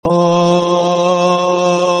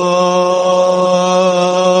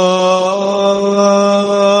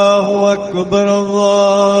الله أكبر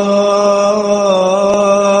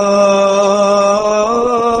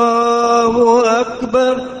الله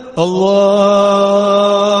أكبر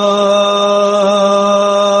الله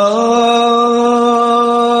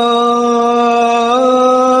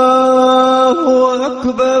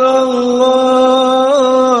أكبر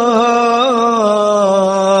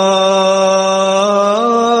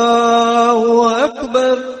الله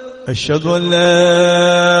أكبر أشهد أن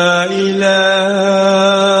لا إله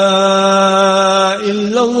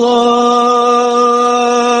إلا الله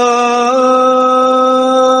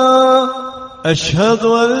أشهد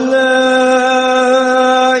أن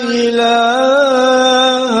لا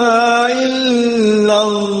إله إلا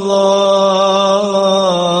الله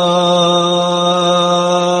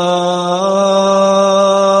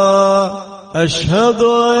أشهد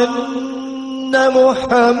أن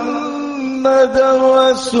محمدا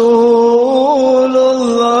رسول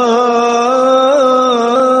الله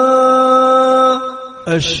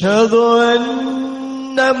أشهد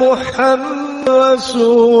أن محمدا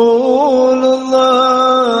رسول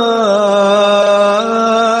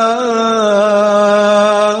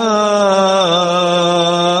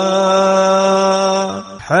الله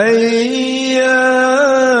حي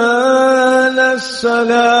على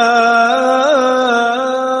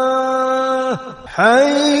الصلاة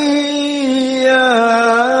حي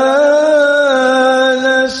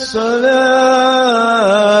على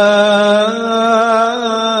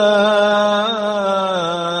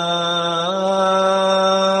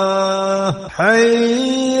الصلاة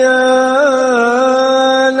حي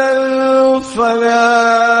على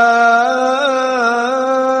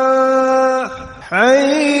الفلاح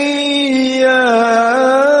حي على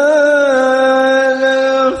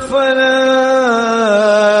الفلاح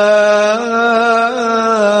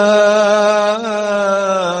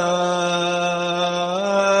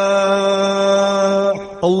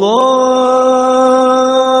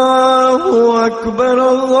الله أكبر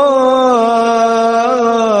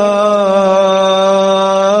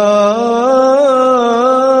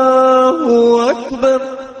الله أكبر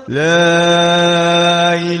لا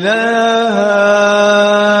إله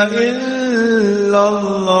إلا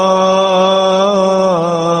الله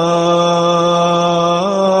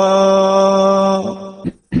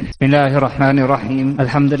بسم الله الرحمن الرحيم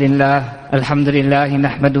الحمد لله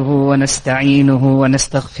نحمده ونستعينه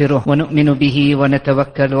ونستغفره ونؤمن به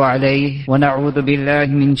ونتوكل عليه ونعوذ بالله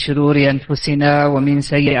من شرور أنفسنا ومن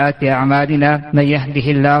سيئات أعمالنا من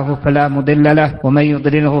يهده الله فلا مضل له ومن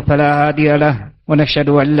يضلله فلا هادي له ونشهد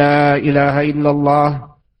أن لا إله إلا الله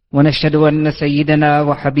ونشهد أن سيدنا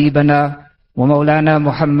وحبيبنا ومولانا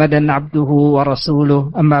محمدا عبده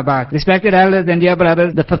ورسوله أما بعد. Respected elders and dear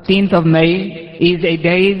brothers, the 15th of May is a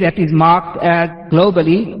day that is marked as,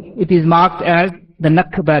 globally, it is marked as the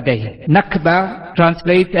Nakba day. Nakba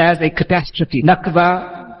translates as a catastrophe.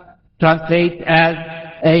 Nakba translates as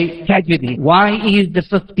a tragedy. Why is the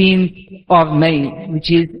 15th of May,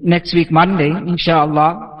 which is next week Monday,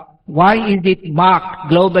 inshallah, why is it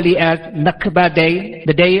marked globally as Nakba day,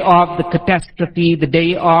 the day of the catastrophe, the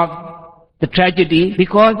day of the tragedy?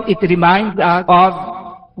 Because it reminds us of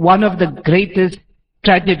one of the greatest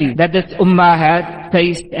tragedies that this ummah had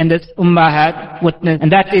faced and this ummah had witnessed,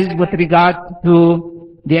 and that is with regards to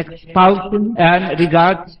the expulsion and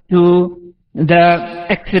regards to the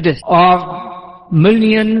exodus of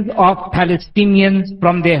millions of Palestinians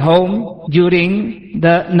from their home during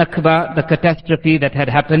the Nakba, the catastrophe that had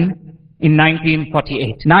happened in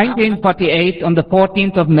 1948. 1948, on the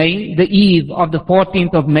 14th of May, the eve of the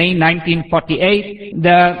 14th of May 1948,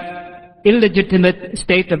 the illegitimate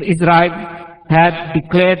state of Israel had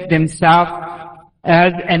declared themselves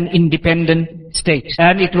as an independent state.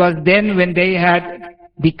 And it was then when they had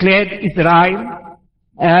declared Israel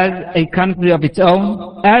as a country of its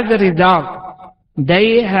own. As a result,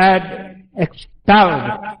 they had expelled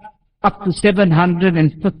up to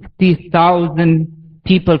 750,000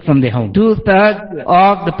 people from their home. 2/3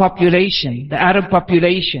 of the population, the Arab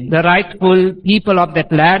population, the rightful people of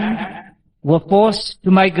that land, were forced to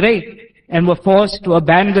migrate and were forced to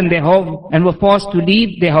abandon their home and were forced to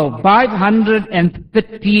leave their home.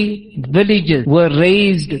 550 villages were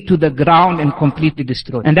razed to the ground and completely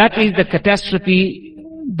destroyed. And that is the catastrophe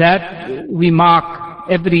that we mark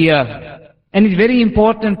every year. And it's very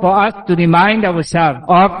important for us to remind ourselves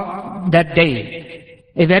of that day.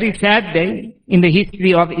 A very sad day in the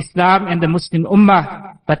history of Islam and the Muslim Ummah,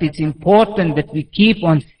 but it's important that we keep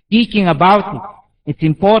on speaking about it. It's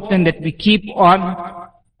important that we keep on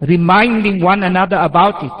reminding one another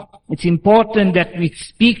about it. It's important that we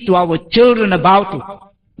speak to our children about it.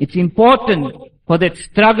 It's important for that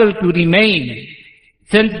struggle to remain.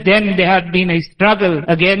 Since then, there has been a struggle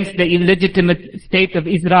against the illegitimate state of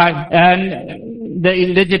Israel and the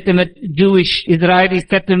illegitimate Jewish Israeli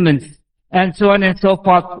settlements and so on and so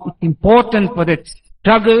forth. It's important for that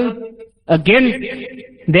struggle against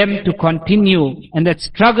them to continue. And that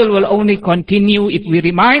struggle will only continue if we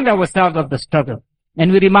remind ourselves of the struggle.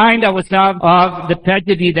 And we remind ourselves of the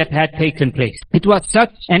tragedy that had taken place. It was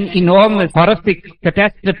such an enormous, horrific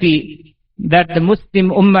catastrophe that the Muslim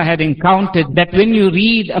Ummah had encountered, that when you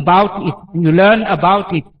read about it, you learn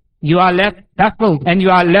about it, you are left baffled and you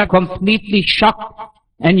are left completely shocked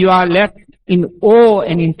and you are left in awe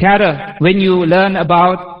and in terror when you learn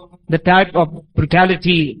about the type of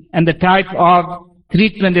brutality and the type of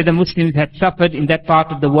treatment that the Muslims had suffered in that part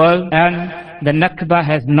of the world, and the Nakba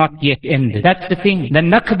has not yet ended. That's the thing. The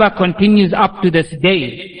Nakba continues up to this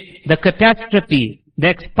day. The catastrophe, the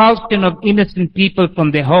expulsion of innocent people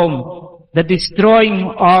from their home, the destroying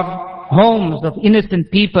of homes of innocent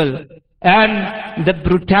people, and the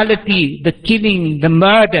brutality, the killing, the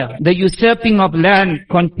murder, the usurping of land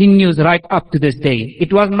continues right up to this day.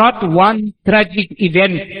 It was not one tragic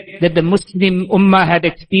event that the Muslim Ummah had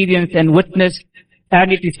experienced and witnessed,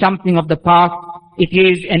 and it is something of the past. It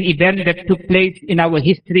is an event that took place in our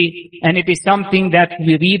history, and it is something that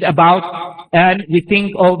we read about and we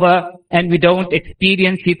think over and we don't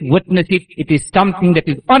experience it, witness it. It is something that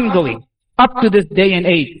is ongoing. Up to this day and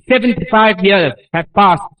age, 75 years have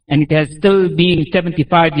passed, and it has still been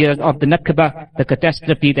 75 years of the Nakba, the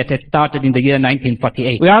catastrophe that had started in the year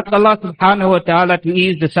 1948. We ask Allah subhanahu wa ta'ala to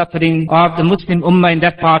ease the suffering of the Muslim Ummah in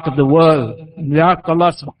that part of the world. We ask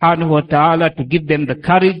Allah subhanahu wa ta'ala to give them the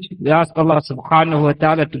courage. We ask Allah subhanahu wa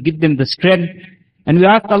ta'ala to give them the strength. And we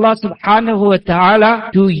ask Allah subhanahu wa ta'ala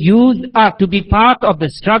to use us to be part of the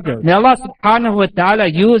struggle. May Allah subhanahu wa ta'ala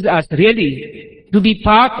use us really to be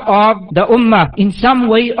part of the ummah in some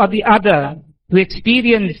way or the other, to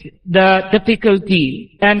experience the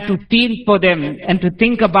difficulty and to feel for them and to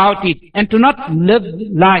think about it and to not live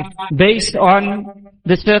life based on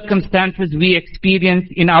the circumstances we experience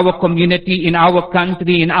in our community, in our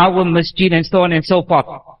country, in our masjid and so on and so forth.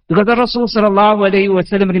 Because the Rasul sallallahu alayhi wa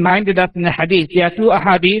sallam reminded us in the hadith. There are two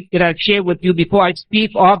ahadith that I'll share with you before I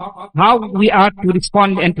speak of how we are to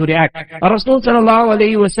respond and to react. Rasul sallallahu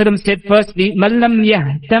alayhi wa sallam said firstly, مَنْ لَمْ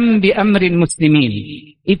يَهْتَمْ بِأَمْرِ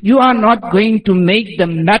الْمُسْلِمِينَ. If you are not going to make the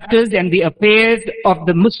matters and the affairs of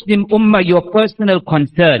the Muslim Ummah your personal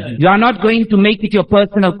concern, you are not going to make it your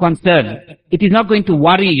personal concern, it is not going to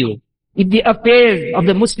worry you. If the affairs of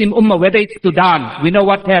the Muslim Ummah, whether it's Sudan, we know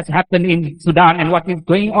what has happened in Sudan and what is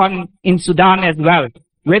going on in Sudan as well.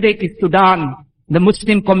 Whether it is Sudan, the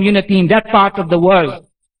Muslim community in that part of the world,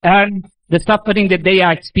 and the suffering that they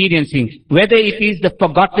are experiencing. Whether it is the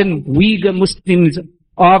forgotten Uyghur Muslims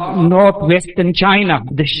of northwestern China,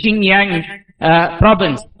 the Xinjiang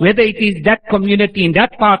province. Whether it is that community in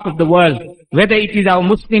that part of the world. Whether it is our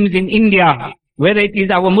Muslims in India. Whether it is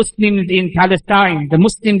our Muslims in Palestine, the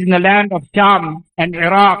Muslims in the land of Sham and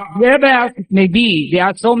Iraq, wherever else it may be, there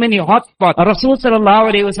are so many hotspots. Rasul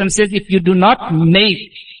sallallahu alayhi wa sallam says, if you do not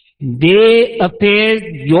make their affairs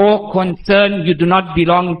your concern, you do not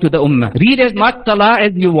belong to the Ummah. Read as much Salah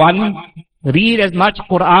as you want. Read as much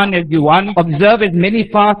Quran as you want. Observe as many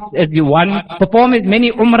fasts as you want. Perform as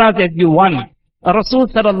many Umrahs as you want. Rasul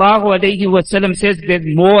sallallahu alayhi wa sallam says there's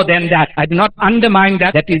more than that. I do not undermine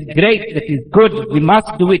that. That is great. That is good. We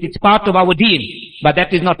must do it. It's part of our deen. But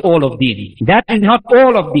that is not all of deen. That is not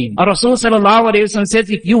all of deen. Rasul sallallahu alayhi wa sallam says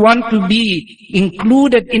if you want to be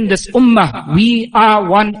included in this ummah, we are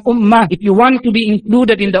one ummah. If you want to be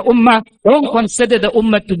included in the ummah, don't consider the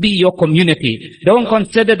ummah to be your community. Don't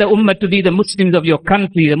consider the ummah to be the Muslims of your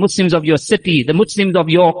country, the Muslims of your city, the Muslims of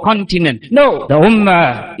your continent. No. The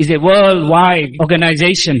ummah is a worldwide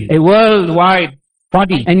organization, a worldwide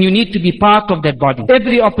body, and you need to be part of that body.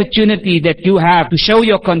 Every opportunity that you have to show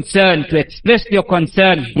your concern, to express your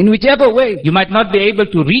concern, in whichever way, you might not be able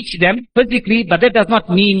to reach them physically, but that does not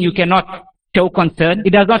mean you cannot show concern.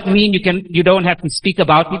 It does not mean you don't have to speak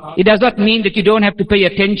about it. It does not mean that you don't have to pay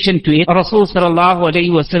attention to it. Rasul sallallahu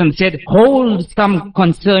alayhi wa sallam said, hold some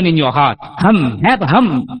concern in your heart. Have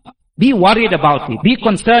hum. Be worried about it. Be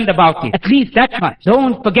concerned about it. At least that much.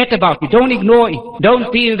 Don't forget about it. Don't ignore it.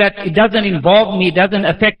 Don't feel that it doesn't involve me, it doesn't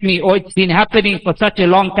affect me, or it's been happening for such a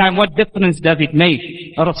long time. What difference does it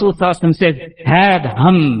make? Rasul sallallahu alayhi wa sallam says, have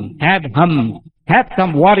hum. Have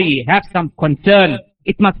some worry. Have some concern.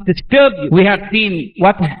 It must disturb you. We have seen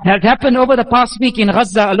what has happened over the past week in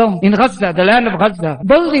Gaza alone. In Gaza, the land of Gaza.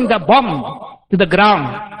 Buildings are bombed to the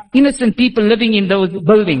ground. Innocent people living in those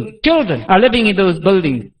buildings. Children are living in those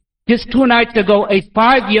buildings. Just 2 nights ago, a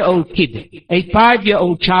 5-year-old kid, a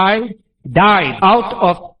 5-year-old child died out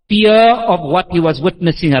of fear of what he was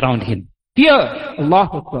witnessing around him. Fear.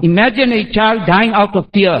 Allahu Akbar. Imagine a child dying out of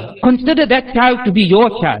fear. Consider that child to be your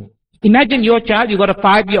child. Imagine your child, you got a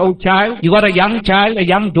 5-year-old child, you got a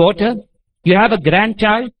young daughter, you have a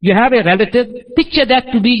grandchild, you have a relative. Picture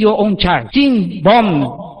that to be your own child. Seeing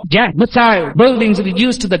bombs, missiles, buildings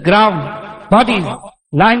reduced to the ground, bodies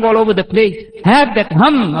lying all over the place. Have that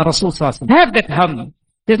hum, Rasul Sallallahu Alaihi Wasallam. Have that hum.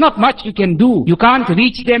 There's not much you can do. You can't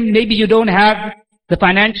reach them. Maybe you don't have the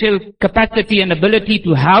financial capacity and ability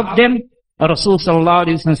to help them. Rasul Sallallahu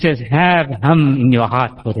Alaihi Wasallam says, have hum in your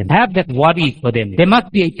heart for them. Have that worry for them. There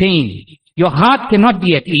must be a pain. Your heart cannot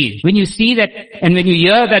be at ease. When you see that, and when you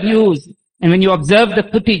hear the news, and when you observe the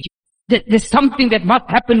footage, there's something that must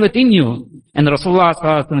happen within you. And Rasulullah Sallallahu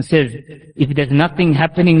Alaihi Wasallam says, if there's nothing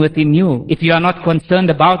happening within you, if you are not concerned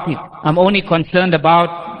about it, I'm only concerned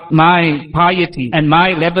about my piety and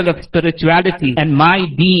my level of spirituality and my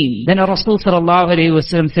deen, then Rasul Sallallahu Alaihi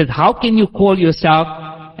Wasallam says, how can you call yourself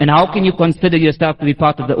and how can you consider yourself to be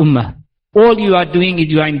part of the ummah? All you are doing is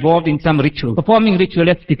you are involved in some ritual. Performing ritual,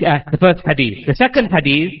 let's take the first hadith. The second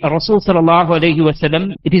hadith, Rasul Sallallahu Alaihi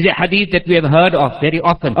Wasallam, it is a hadith that we have heard of very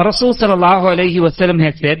often. Rasul Sallallahu Alaihi Wasallam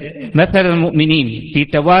has said, مَثَلَ الْمُؤْمِنِينَ فِي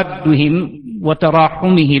تَوَادُّهِمْ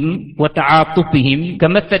وَتَرَاحُمِهِمْ وَتَعَاطُفِهِمْ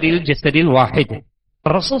كَمَثَلِ الْجَسَدِ الْوَاحِدِ.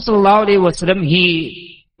 Rasul Sallallahu Alaihi Wasallam,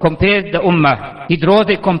 he compares the ummah. He draws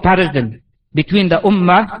a comparison between the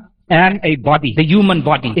ummah and a body, the human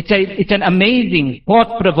body. It's an amazing,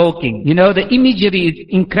 thought-provoking. You know, the imagery is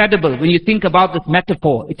incredible when you think about this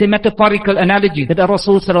metaphor. It's a metaphorical analogy that the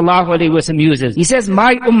Rasul Sallallahu Alaihi Wasallam uses. He says,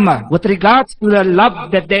 my ummah, with regards to the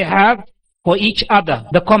love that they have for each other,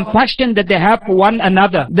 the compassion that they have for one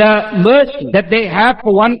another, the mercy that they have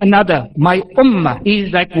for one another, my ummah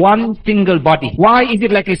is like one single body. Why is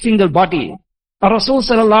it like a single body? Rasul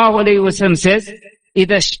Sallallahu Alaihi Wasallam says,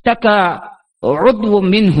 إِذَا اشْتَكَى عضو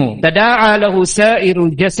منه تداعى له سائر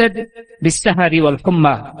الجسد بالسهر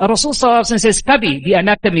والحمى. Rasul Sallallahu Alaihi Wasallam says, study the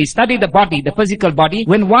anatomy, study the body, the physical body.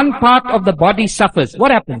 When one part of the body suffers,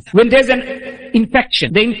 what happens? When there's an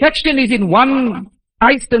infection, the infection is in one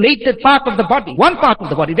isolated part of the body, one part of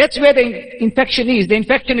the body. That's where the infection is. The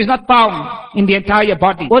infection is not found in the entire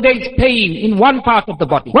body. Or there is pain in one part of the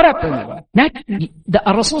body. What happens? The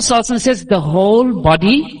Rasul Sallallahu Alaihi Wasallam says the whole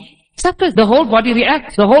body suffers. The whole body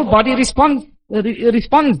reacts. The whole body responds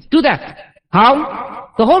to that.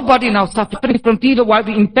 How? The whole body now suffering from fever while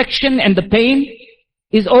the infection and the pain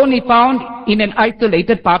is only found in an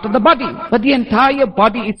isolated part of the body. But the entire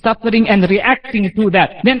body is suffering and reacting to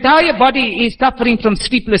that. The entire body is suffering from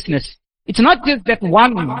sleeplessness. It's not just that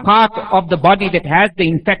one part of the body that has the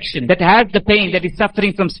infection, that has the pain, that is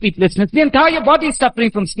suffering from sleeplessness. The entire body is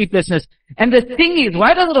suffering from sleeplessness. And the thing is,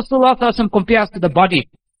 why does Rasulullah compare us to the body?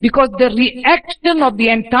 Because the reaction of the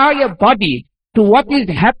entire body to what is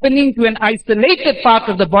happening to an isolated part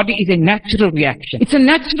of the body is a natural reaction. It's a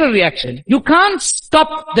natural reaction. You can't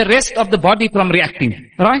stop the rest of the body from reacting,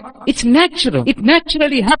 right? It's natural. It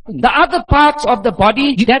naturally happens. The other parts of the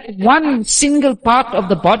body, that one single part of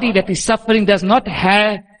the body that is suffering does not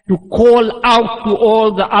have to call out to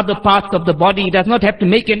all the other parts of the body. It does not have to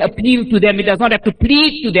make an appeal to them. It does not have to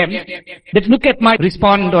plead to them that look at my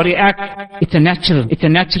respond or react. It's a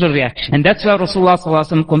natural reaction. And that's why Rasulullah Sallallahu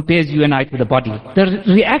Alaihi Wasallam compares you and I to the body. The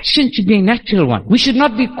reaction should be a natural one. We should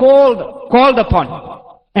not be called upon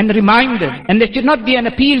and reminded. And there should not be an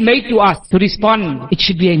appeal made to us to respond. It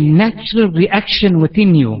should be a natural reaction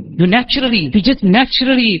within you. You just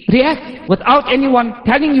naturally react without anyone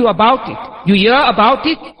telling you about it. You hear about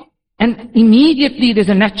it, and immediately there's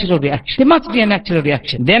a natural reaction. There must be a natural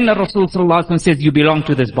reaction. Then the Rasul Sallallahu Alaihi Wasallam says, you belong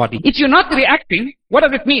to this body. If you're not reacting, what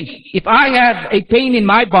does it mean? If I have a pain in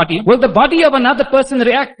my body, will the body of another person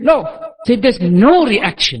react? No. So there's no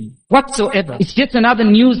reaction whatsoever. It's just another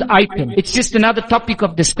news item. It's just another topic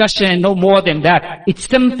of discussion and no more than that. It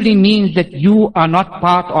simply means that you are not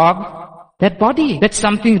part of that body. That's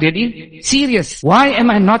something really serious. Why am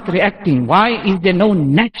I not reacting? Why is there no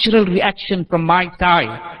natural reaction from my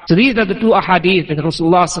side? So these are the two ahadith that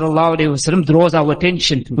Rasulullah Sallallahu Alaihi Wasallam draws our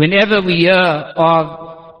attention to. Whenever we hear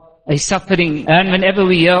of a suffering and whenever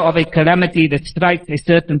we hear of a calamity that strikes a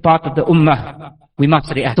certain part of the ummah, we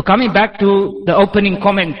must react. So coming back to the opening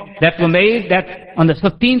comment that were made, that on the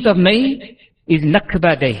 15th of May is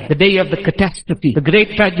Nakba Day, the day of the catastrophe, the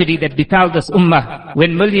great tragedy that befell this ummah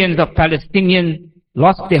when millions of Palestinians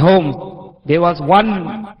lost their homes. There was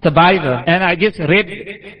one survivor, and I just read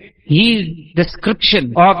his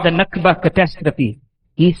description of the Nakba catastrophe.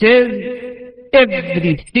 He says,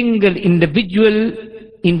 every single individual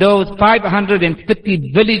in those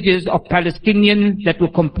 550 villages of Palestinians that were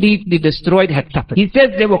completely destroyed had suffered. He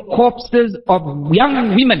says there were corpses of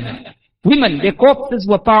young women. Their corpses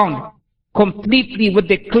were found completely with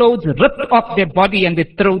their clothes ripped off their body and their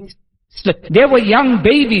throats slit. There were young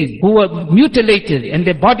babies who were mutilated and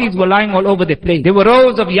their bodies were lying all over the place. There were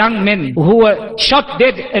rows of young men who were shot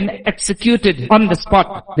dead and executed on the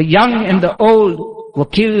spot. The young and the old were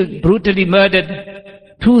killed, brutally murdered.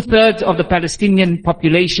 2/3 of the Palestinian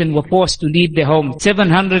population were forced to leave their homes.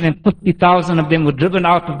 750,000 of them were driven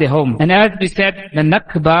out of their homes. And as we said, the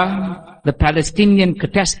Nakba, the Palestinian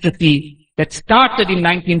catastrophe that started in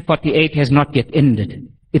 1948 has not yet ended.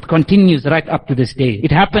 It continues right up to this day. It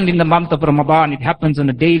happened in the month of Ramadan. It happens on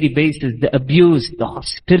a daily basis. The abuse, the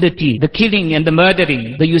hostility, the killing and the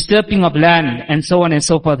murdering, the usurping of land, and so on and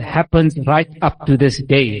so forth happens right up to this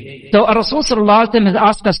day. So Rasul Sallallahu Alaihi Wasallam has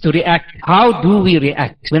asked us to react. How do we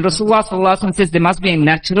react? When Rasulullah Sallallahu Alaihi Wasallam says there must be a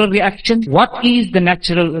natural reaction, what is the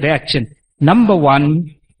natural reaction? Number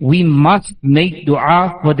one, we must make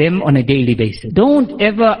dua for them on a daily basis. Don't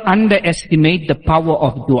ever underestimate the power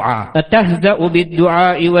of dua. أَتَهْزَأُ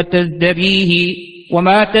بِالدُّعَاءِ وَتَزْدَرِيهِ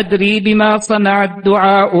وَمَا تَدْرِي بِمَا صَنَعَ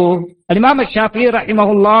الدُّعَاءُ. Imam al-Shafi'i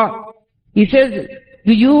rahimahullah, he says,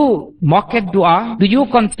 do you mock at dua? Do you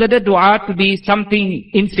consider dua to be something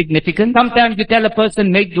insignificant? Sometimes you tell a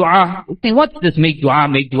person, make dua. You say, what's this make dua,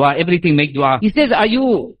 everything make dua? He says, are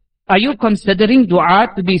you considering dua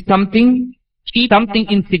to be something cheap, something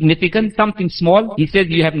insignificant, something small? He says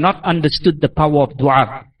you have not understood the power of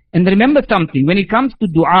dua. And remember something, when it comes to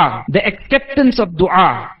dua, the acceptance of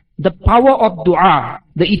dua, the power of dua,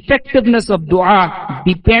 the effectiveness of dua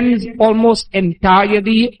depends almost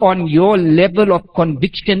entirely on your level of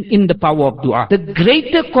conviction in the power of dua. The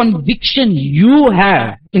greater conviction you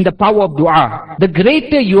have in the power of dua, the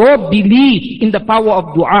greater your belief in the power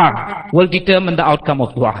of dua will determine the outcome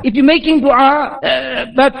of dua. If you're making dua,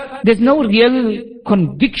 but there's no real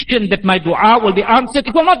conviction that my dua will be answered,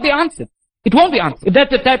 it will not be answered. It won't be answered. If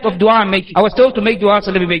that's the type of dua I'm making, I was told to make dua,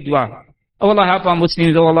 so let me make dua. Oh Allah, help our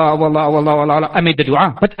Muslims, oh Allah, oh Allah, oh Allah, oh Allah. I made the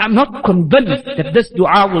dua. But I'm not convinced that this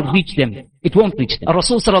dua will reach them. It won't reach them.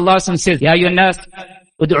 Rasul Sallallahu Alaihi Wasallam says, Ya ayyuhan nas,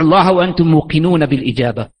 ud'u Allah wa antum muqinuna bil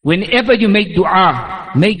ijaba. Whenever you make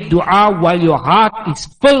dua while your heart is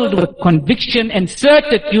filled with conviction and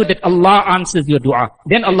certitude that Allah answers your dua.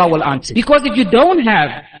 Then Allah will answer. Because if you don't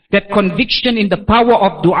have that conviction in the power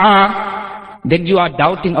of dua, then you are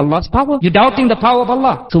doubting Allah's power. You're doubting the power of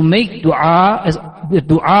Allah. So make dua, as the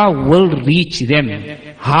dua will reach them.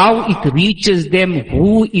 How it reaches them,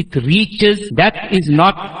 who it reaches, that is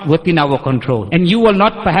not within our control. And you will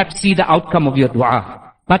not perhaps see the outcome of your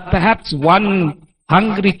dua. But perhaps one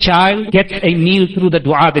hungry child gets a meal through the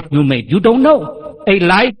dua that you made. You don't know. A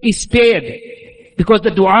life is spared because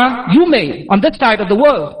the dua you made on this side of the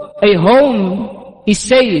world. A home is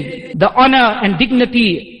saved. The honor and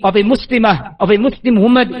dignity of a Muslimah, of a Muslim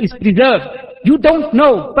woman is preserved. You don't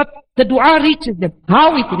know, but the dua reaches them.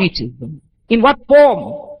 How it reaches them, in what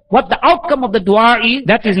form, what the outcome of the dua is,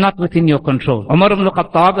 that is not within your control. Umar ibn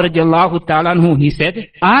Khattab radiallahu ta'ala anhu, he said,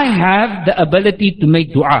 I have the ability to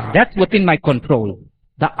make dua. That's within my control.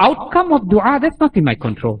 The outcome of dua, that's not in my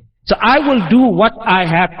control. So I will do what I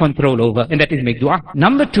have control over, and that is make dua.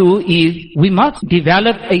 Number two is, we must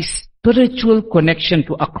develop a spiritual connection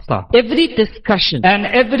to Aqsa. Every discussion and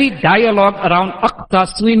every dialogue around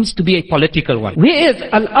Aqsa seems to be a political one. Whereas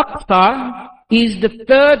Al-Aqsa is the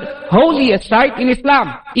third holiest site in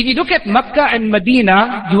Islam. If you look at Makkah and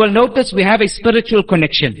Medina, you will notice we have a spiritual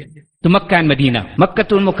connection to Makkah and Medina.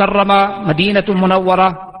 Makkatul Mukarrama, Madinatul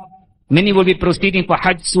Munawwara. Many will be proceeding for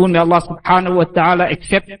Hajj soon. May Allah subhanahu wa ta'ala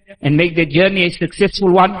accept and make their journey a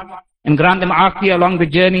successful one, and grant them afiyah along the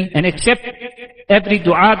journey, and accept every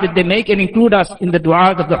dua that they make and include us in the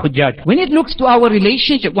du'as of the Hujjaj. When it looks to our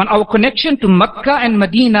relationship, when our connection to Makkah and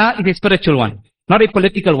Medina is a spiritual one, not a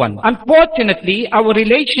political one. Unfortunately, our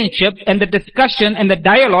relationship and the discussion and the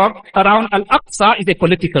dialogue around Al-Aqsa is a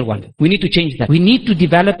political one. We need to change that. We need to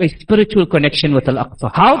develop a spiritual connection with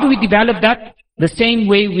Al-Aqsa. How do we develop that? The same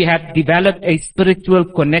way we have developed a spiritual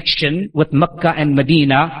connection with Makkah and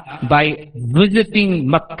Medina by visiting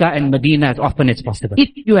Makkah and Medina as often as possible. If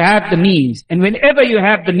you have the means, and whenever you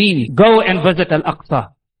have the means, go and visit Al-Aqsa.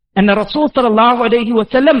 And the Rasul sallallahu alayhi wa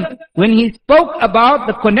sallam, when he spoke about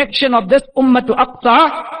the connection of this ummah to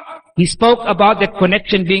Aqsa, he spoke about that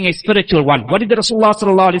connection being a spiritual one. What did the Rasulullah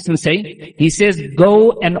sallallahu alayhi wa sallam say? He says,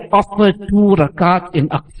 go and offer 2 rakat in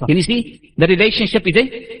Aqsa. Can you see? The relationship is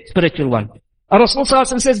a spiritual one. Rasul sallallahu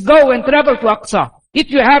alayhi wa sallam says, go and travel to Aqsa. If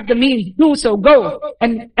you have the means, do so, go.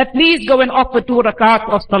 And at least go and offer 2 rakat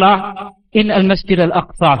of salah in Al-Masjid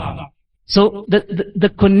Al-Aqsa. So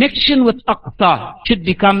the connection with Aqsa should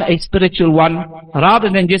become a spiritual one rather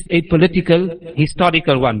than just a political,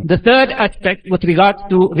 historical one. The third aspect with regards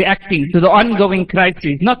to reacting to the ongoing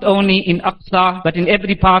crisis, not only in Aqsa but in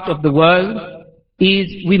every part of the world, is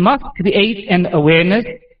we must create an awareness,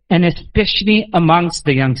 and especially amongst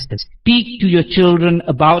the youngsters. Speak to your children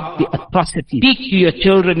about the atrocity. Speak to your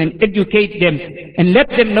children and educate them and let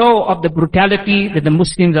them know of the brutality that the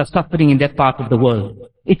Muslims are suffering in that part of the world.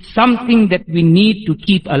 It's something that we need to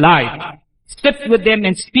keep alive. Sit with them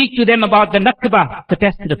and speak to them about the Nakba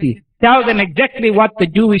catastrophe. Tell them exactly what the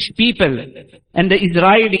Jewish people and the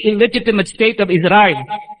Israeli illegitimate state of Israel,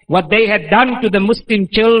 what they had done to the Muslim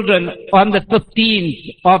children on the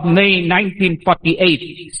 15th of May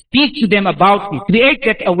 1948. Speak to them about it. Create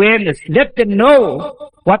that awareness. Let them know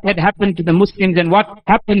what had happened to the Muslims and what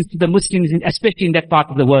happens to the Muslims, especially in that part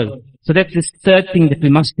of the world. So that's the third thing that we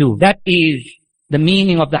must do. That is the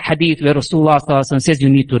meaning of the hadith where Rasulullah says you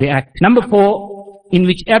need to react. Number 4, in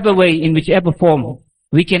whichever way, in whichever form,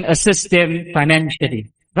 we can assist them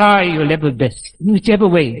financially. Try your level best. In whichever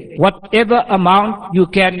way, whatever amount you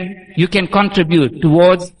can contribute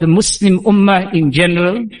towards the Muslim Ummah in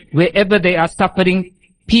general, wherever they are suffering.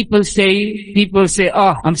 People say,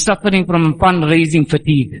 oh, I'm suffering from fundraising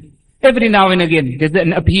fatigue. Every now and again, there's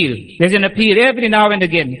an appeal. There's an appeal every now and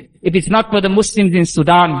again. If it's not for the Muslims in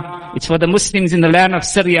Sudan, it's for the Muslims in the land of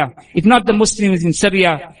Syria. If not the Muslims in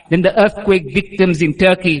Syria, then the earthquake victims in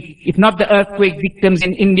Turkey. If not the earthquake victims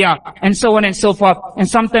in India, and so on and so forth. And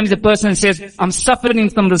sometimes the person says, I'm suffering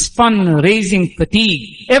from this fundraising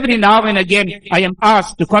fatigue. Every now and again, I am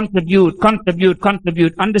asked to contribute.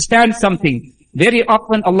 Understand something. Very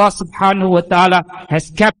often Allah subhanahu wa ta'ala has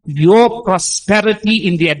kept your prosperity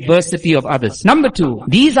in the adversity of others. Number 2,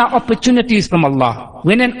 these are opportunities from Allah.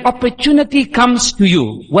 When an opportunity comes to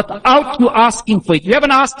you without you asking for it, you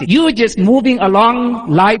haven't asked it. You're just moving along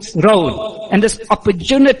life's road and this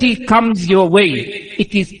opportunity comes your way.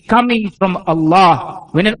 It is coming from Allah.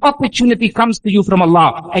 When an opportunity comes to you from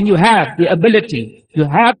Allah and you have the ability to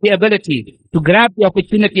grab the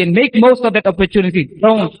opportunity and make most of that opportunity,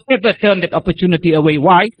 don't ever turn that opportunity away.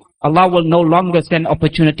 Why? Allah will no longer send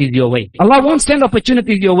opportunities your way. Allah won't send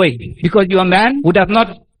opportunities your way because you're a man who does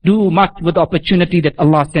not do much with the opportunity that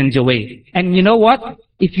Allah sends your way. And you know what?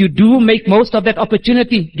 If you do make most of that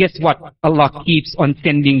opportunity, guess what? Allah keeps on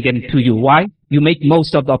sending them to you. Why? You make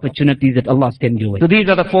most of the opportunities that Allah sends your way. So these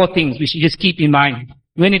are the 4 things we should just keep in mind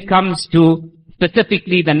when it comes to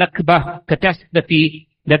specifically the Nakba catastrophe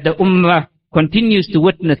that the Ummah continues to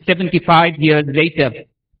witness 75 years later,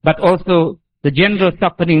 but also the general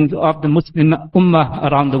sufferings of the Muslim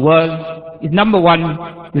Ummah around the world is number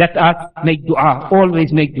 1, let us make dua.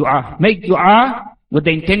 Always make dua. Make dua with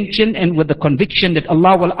the intention and with the conviction that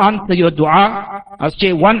Allah will answer your dua. I'll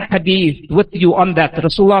share one hadith with you on that.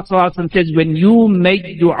 Rasulullah ﷺ says, when you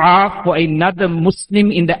make dua for another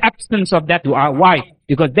Muslim in the absence of that dua, why?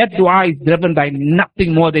 Because that dua is driven by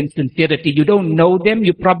nothing more than sincerity. You don't know them,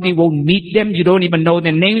 you probably won't meet them, you don't even know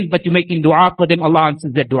their names, but you're making dua for them, Allah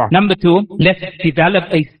answers that dua. Number 2, let's develop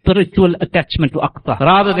a spiritual attachment to Aqsa.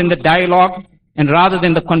 Rather than the dialogue and rather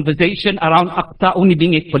than the conversation around Aqsa only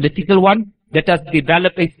being a political one, let us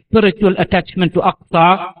develop a spiritual attachment to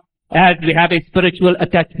Aqsa as we have a spiritual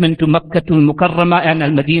attachment to Makkatul Mukarramah and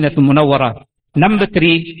Al-Madinatul Munawwarah. Number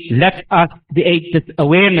 3, let us create this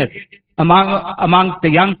awareness amongst the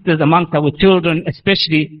youngsters, amongst our children,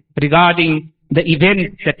 especially regarding the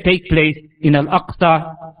events that take place in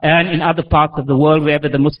Al-Aqsa and in other parts of the world wherever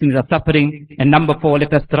the Muslims are suffering. And number 4,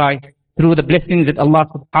 let us try through the blessings that Allah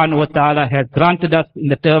subhanahu wa ta'ala has granted us in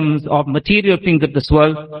the terms of material things of this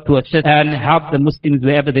world to assist and help the Muslims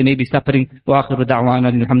wherever they may be suffering. Wa akhiru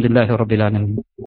da'wana alhamdulillahi rabbil alamin.